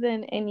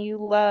chosen and you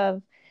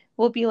love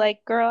will be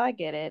like, girl, I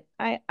get it,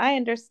 I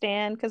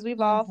understand, because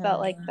we've all felt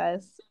like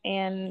this,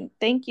 and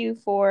thank you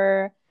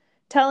for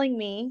telling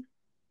me,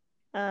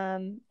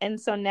 and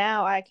so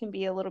now I can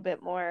be a little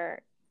bit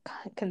more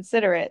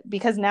considerate,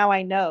 because now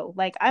I know,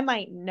 like, I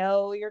might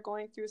know you're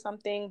going through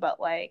something, but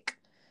like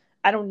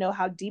I don't know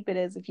how deep it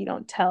is if you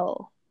don't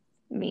tell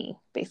me,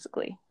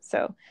 basically.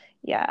 So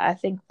yeah, I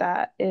think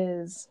that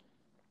is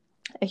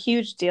a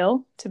huge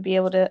deal, to be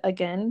able to,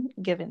 again,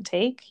 give and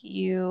take.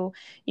 You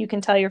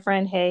can tell your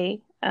friend,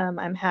 hey,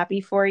 I'm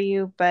happy for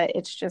you, but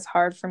it's just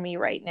hard for me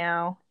right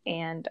now,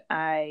 and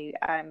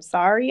I'm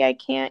sorry I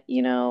can't,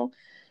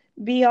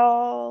 be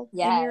all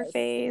in your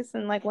face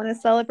and like want to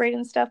celebrate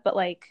and stuff, but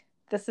like,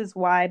 this is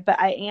why, but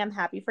I am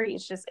happy for you.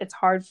 It's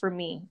hard for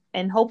me.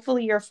 And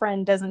hopefully your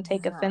friend doesn't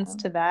take offense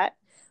to that.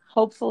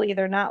 Hopefully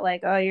they're not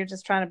like, oh, you're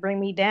just trying to bring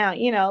me down,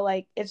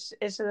 like it's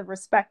a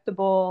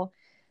respectable,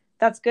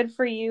 that's good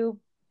for you,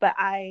 but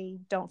I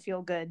don't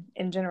feel good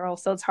in general.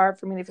 So it's hard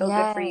for me to feel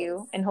good for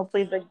you. And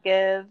hopefully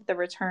the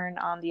return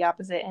on the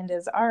opposite end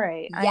is, all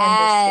right,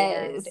 I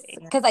understand.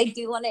 Because I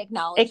do want to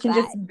acknowledge it can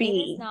that just be.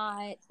 It is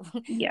not,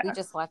 we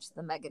just watched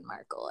the Meghan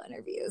Markle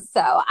interview.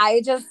 So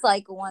I just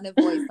like want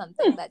to voice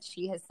something that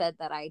she has said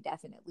that I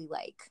definitely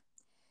like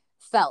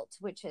felt,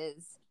 which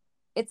is,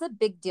 it's a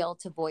big deal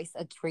to voice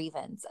a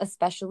grievance,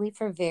 especially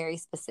for very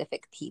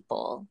specific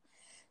people.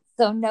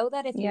 So know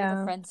that if you're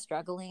the friend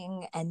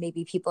struggling and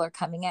maybe people are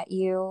coming at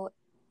you,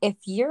 if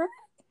you're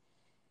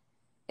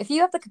if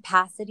you have the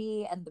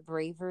capacity and the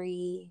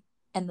bravery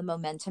and the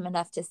momentum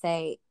enough to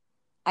say,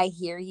 I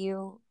hear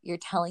you, you're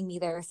telling me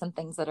there are some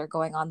things that are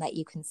going on that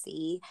you can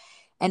see.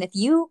 And if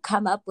you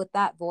come up with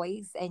that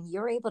voice and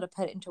you're able to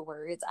put it into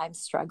words, I'm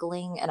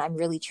struggling and I'm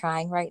really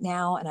trying right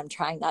now and I'm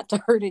trying not to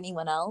hurt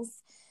anyone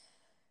else.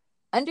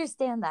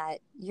 Understand that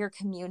your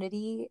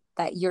community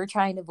that you're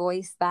trying to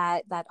voice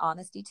that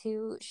honesty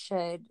to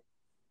should,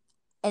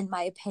 in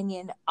my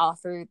opinion,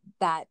 offer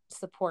that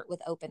support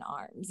with open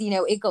arms.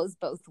 It goes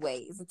both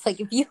ways. It's like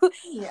if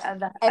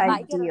that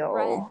I get a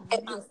friend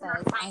ideal. who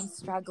says, I'm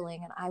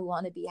struggling and I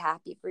want to be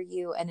happy for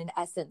you, and in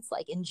essence,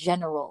 like in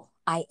general,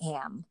 I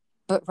am,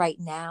 but right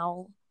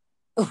now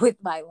with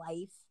my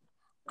life,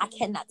 I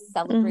cannot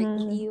celebrate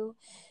with Mm-hmm. you,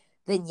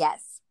 then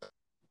yes,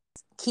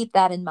 keep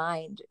that in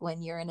mind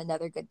when you're in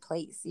another good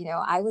place.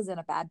 I was in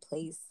a bad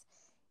place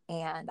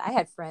and I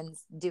had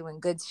friends doing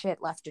good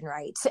shit left and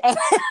right. And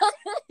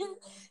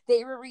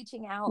they were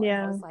reaching out and I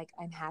Yeah. was like,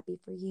 I'm happy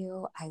for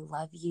you. I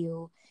love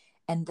you.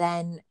 And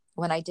then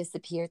when I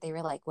disappeared, they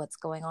were like, what's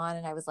going on?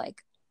 And I was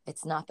like,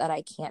 it's not that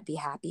I can't be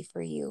happy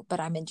for you, but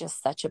I'm in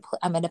just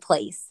I'm in a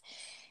place.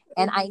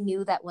 And I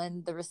knew that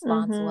when the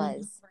response Mm-hmm.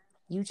 was,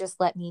 you just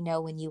let me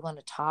know when you want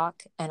to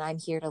talk and I'm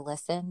here to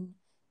listen.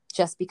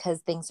 Just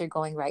because things are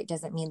going right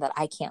doesn't mean that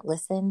I can't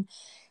listen.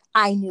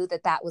 I knew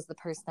that that was the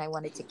person I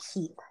wanted to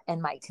keep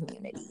in my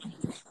community.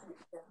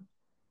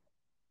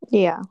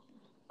 Yeah.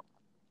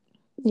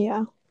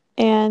 Yeah.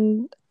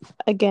 And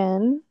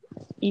again,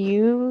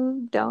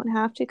 you don't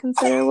have to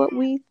consider what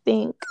we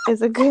think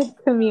is a good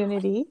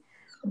community,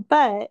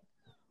 but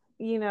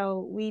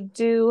we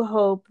do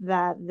hope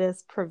that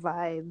this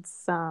provides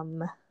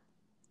some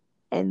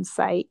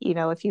insight.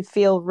 If you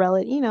feel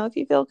if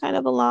you feel kind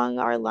of along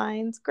our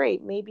lines,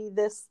 great. Maybe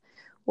this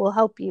will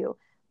help you.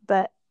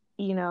 But,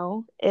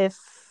 if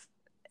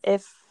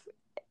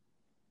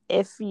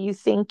if you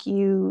think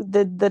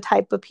the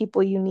type of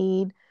people you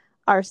need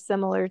are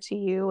similar to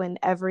you in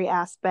every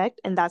aspect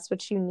and that's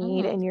what you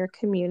need in your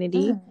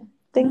community,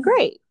 then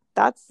great.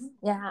 That's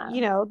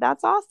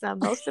that's awesome.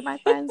 Most of my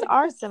friends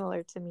are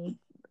similar to me,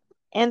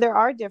 and there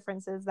are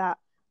differences that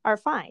are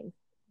fine,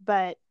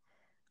 but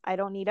I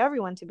don't need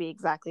everyone to be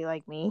exactly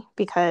like me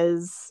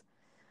because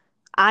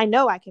I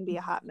know I can be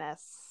a hot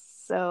mess.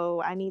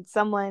 So I need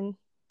someone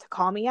to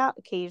call me out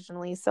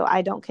occasionally so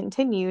I don't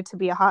continue to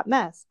be a hot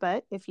mess.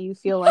 But if you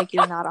feel like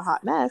you're not a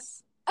hot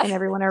mess and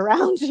everyone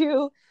around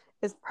you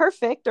is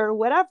perfect or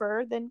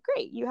whatever, then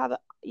great. You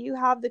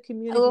have the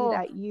community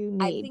that you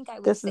I need. think I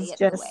would This say is it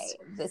just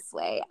this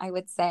way. I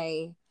would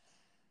say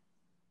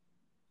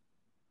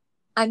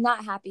I'm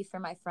not happy for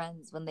my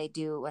friends when they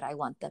do what I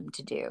want them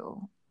to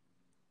do.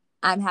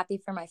 I'm happy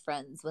for my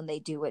friends when they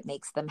do what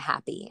makes them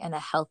happy in a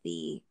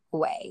healthy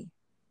way.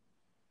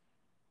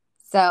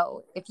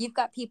 So if you've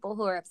got people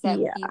who are upset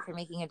with you for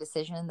making a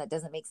decision that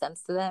doesn't make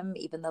sense to them,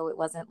 even though it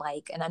wasn't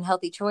like an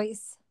unhealthy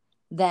choice,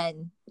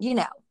 then,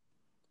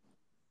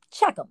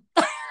 check them.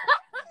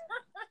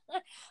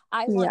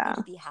 I want you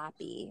to be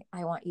happy.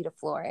 I want you to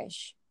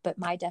flourish. But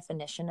my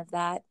definition of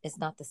that is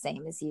not the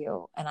same as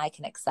you. And I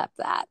can accept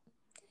that.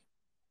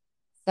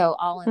 So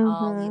all in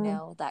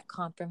all, that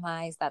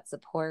compromise, that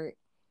support,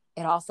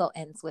 it also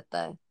ends with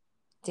the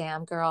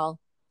damn girl,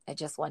 I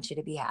just want you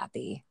to be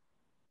happy.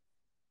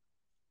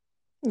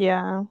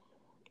 Yeah.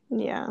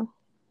 Yeah.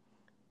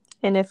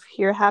 And if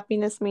your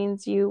happiness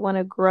means you want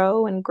to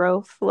grow and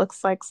growth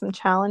looks like some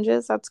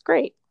challenges, that's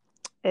great.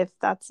 If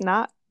that's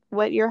not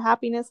what your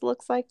happiness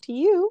looks like to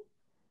you,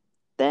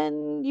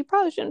 then you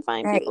probably shouldn't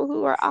find people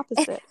who are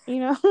opposite,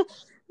 who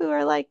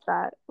are like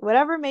that.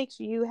 Whatever makes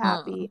you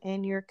happy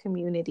in your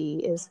community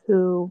is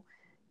who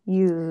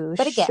you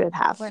should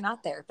have. We're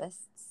not therapists.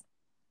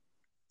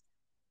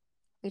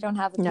 We don't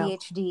have a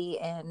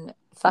PhD in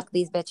fuck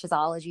these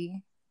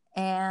bitchesology.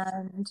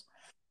 And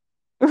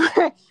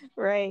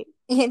right.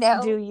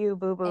 Do you,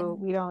 boo boo?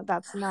 We don't.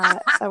 That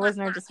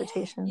wasn't our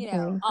dissertation.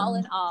 All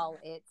in all,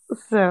 it's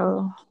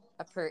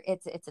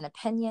it's an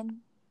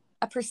opinion,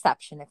 a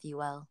perception, if you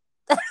will,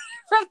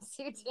 from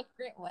two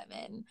different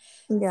women.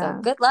 Yeah.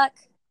 So good luck,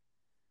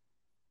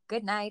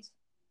 good night,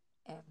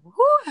 and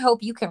I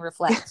hope you can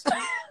reflect.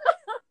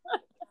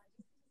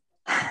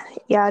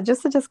 Yeah,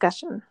 just a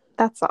discussion.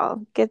 That's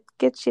all. Get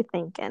you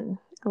thinking.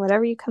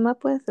 Whatever you come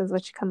up with is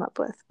what you come up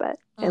with, but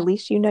at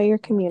least you know your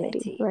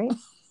community, right?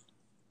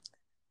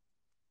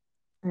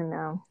 I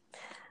know.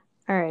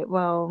 All right.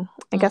 Well,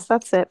 I guess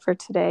that's it for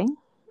today.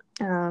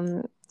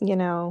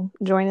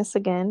 Join us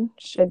again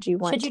should you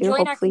want to.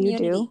 Hopefully you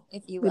do.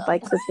 If you will. We'd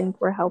like to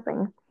think we're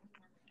helping.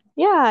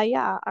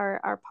 Yeah,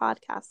 our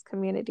podcast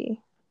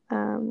community.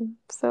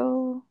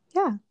 So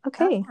yeah,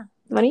 okay.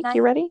 Monique,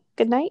 you ready?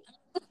 Good night.